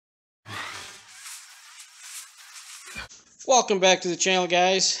Welcome back to the channel,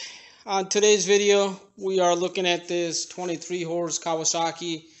 guys. On today's video we are looking at this 23 horse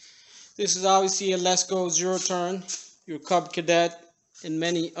Kawasaki. This is obviously a Let's Go zero turn. Your Cub Cadet and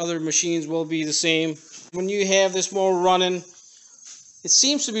many other machines will be the same. When you have this motor running, it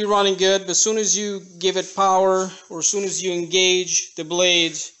seems to be running good, but as soon as you give it power or as soon as you engage the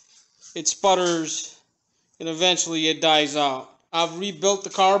blades, it sputters and eventually it dies out. I've rebuilt the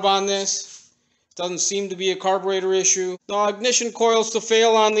carb on this. Doesn't seem to be a carburetor issue. Now, ignition coils to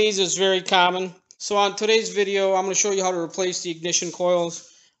fail on these is very common. So on today's video, I'm going to show you how to replace the ignition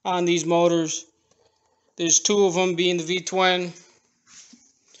coils on these motors. There's two of them, being the V-twin.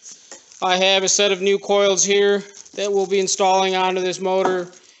 I have a set of new coils here that we'll be installing onto this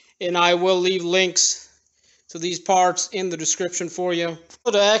motor, and I will leave links to these parts in the description for you.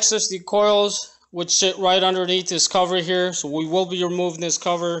 So to access the coils, which sit right underneath this cover here, so we will be removing this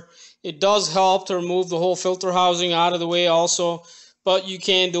cover. It does help to remove the whole filter housing out of the way also, but you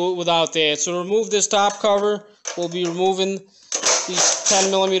can do it without that. So to remove this top cover, we'll be removing these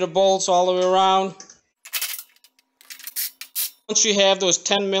 10mm bolts all the way around. Once you have those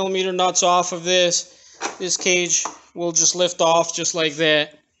 10mm nuts off of this cage will just lift off just like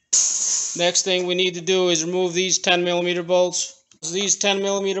that. Next thing we need to do is remove these 10mm bolts. These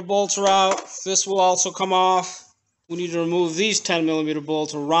 10mm bolts are out. This will also come off. We need to remove these 10mm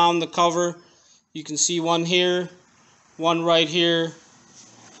bolts around the cover. You can see one here, one right here,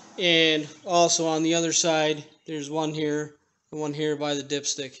 and also on the other side there's one here and one here by the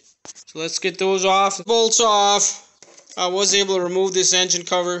dipstick. So let's get those off. Bolts off. I was able to remove this engine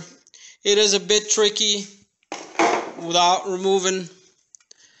cover. It is a bit tricky without removing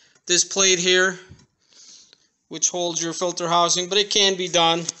this plate here, which holds your filter housing, but it can be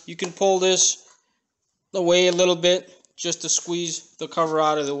done. You can pull this away a little bit just to squeeze the cover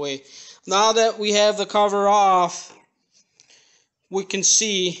out of the way. Now that we have the cover off, we can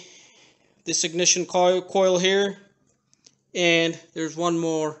see this ignition coil here, and there's one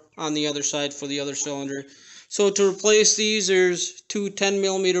more on the other side for the other cylinder. So to replace these, there's two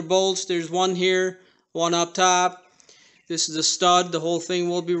 10mm bolts. There's one here, one up top. This is a stud. The whole thing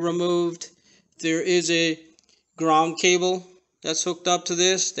will be removed. There is a ground cable that's hooked up to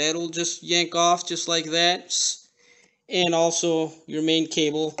this. That'll just yank off just like that. And also your main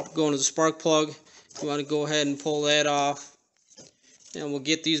cable going to the spark plug. You want to go ahead and pull that off. And we'll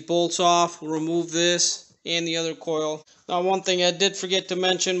get these bolts off. We'll remove this and the other coil. Now, one thing I did forget to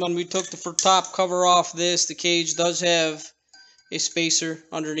mention, when we took the top cover off this, the cage does have a spacer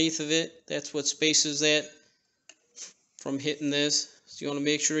underneath of it. That's what spaces that from hitting this. So you want to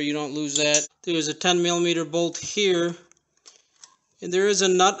make sure you don't lose that. There's a 10mm bolt here. And there is a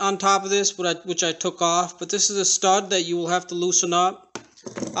nut on top of this, which I took off. But this is a stud that you will have to loosen up.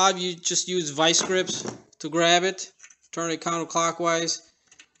 You just use vice grips to grab it. Turn it counterclockwise.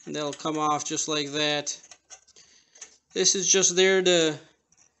 And that'll come off just like that. This is just there to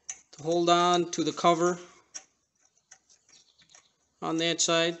hold on to the cover on that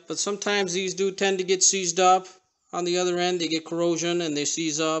side. But sometimes these do tend to get seized up. On the other end, they get corrosion and they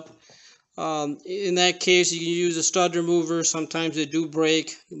seize up. In that case, you can use a stud remover. Sometimes they do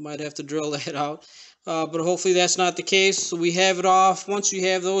break. You might have to drill that out. But hopefully that's not the case. So we have it off. Once you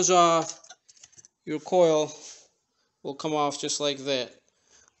have those off, your coil will come off just like that.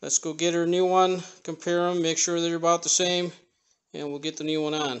 Let's go get our new one, compare them, make sure they're about the same, and we'll get the new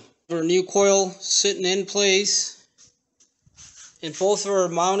one on. Our new coil sitting in place, and both of our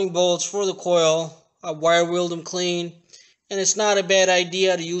mounting bolts for the coil, I wire wheeled them clean. And it's not a bad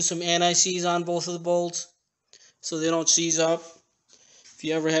idea to use some anti-seize on both of the bolts so they don't seize up if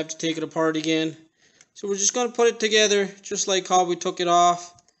you ever have to take it apart again. So we're just going to put it together just like how we took it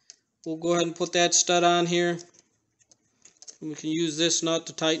off. We'll go ahead and put that stud on here. And we can use this nut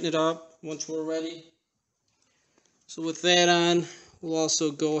to tighten it up once we're ready. So with that on, we'll also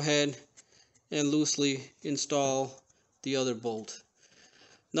go ahead and loosely install the other bolt.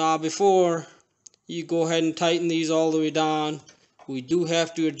 Now, before you go ahead and tighten these all the way down, we do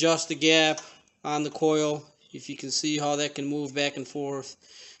have to adjust the gap on the coil. If you can see how that can move back and forth,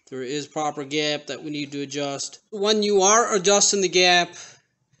 there is proper gap that we need to adjust. When you are adjusting the gap,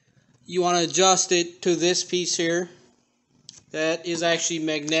 you want to adjust it to this piece here. That is actually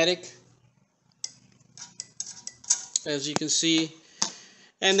magnetic, as you can see,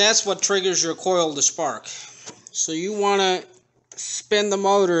 and that's what triggers your coil to spark. So you want to spin the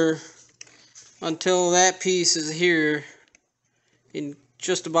motor until that piece is here, in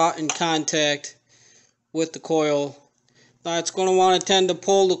just about in contact with the coil. Now it's going to want to tend to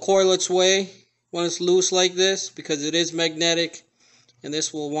pull the coil its way when it's loose like this, because it is magnetic, and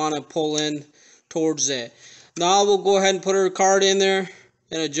this will want to pull in towards that. Now we'll go ahead and put our card in there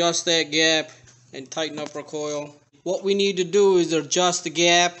and adjust that gap and tighten up our coil. What we need to do is adjust the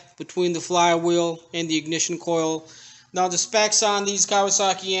gap between the flywheel and the ignition coil. Now the specs on these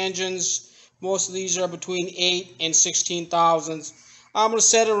Kawasaki engines, most of these are between 8 and 16 thousandths. I'm going to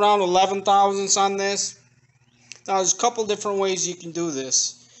set it around 11 thousandths on this. Now there's a couple different ways you can do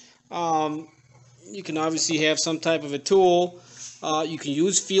this. You can obviously have some type of a tool. You can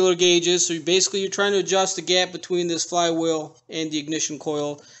use feeler gauges. So you're trying to adjust the gap between this flywheel and the ignition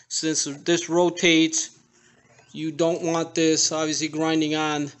coil. Since this rotates, you don't want this obviously grinding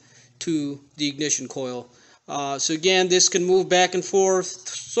on to the ignition coil. So again, this can move back and forth.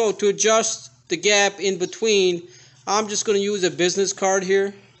 So to adjust the gap in between, I'm just going to use a business card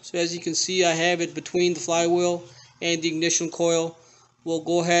here. So as you can see, I have it between the flywheel and the ignition coil. We'll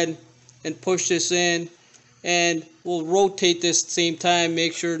go ahead and push this in, and we'll rotate this at the same time,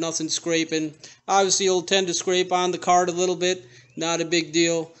 make sure nothing's scraping. Obviously it'll tend to scrape on the card a little bit, not a big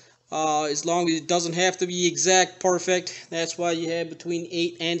deal, as long as it doesn't have to be exact perfect. That's why you have between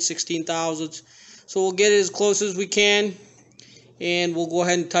 8 and 16 thousandths. So we'll get it as close as we can, and we'll go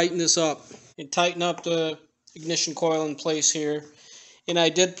ahead and tighten this up and tighten up the ignition coil in place here. And I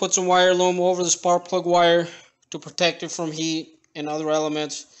did put some wire loom over the spark plug wire to protect it from heat and other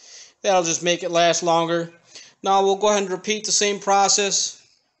elements. That'll just make it last longer. Now we'll go ahead and repeat the same process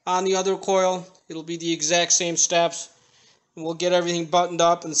on the other coil. It'll be the exact same steps. And we'll get everything buttoned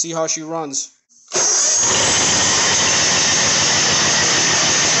up and see how she runs.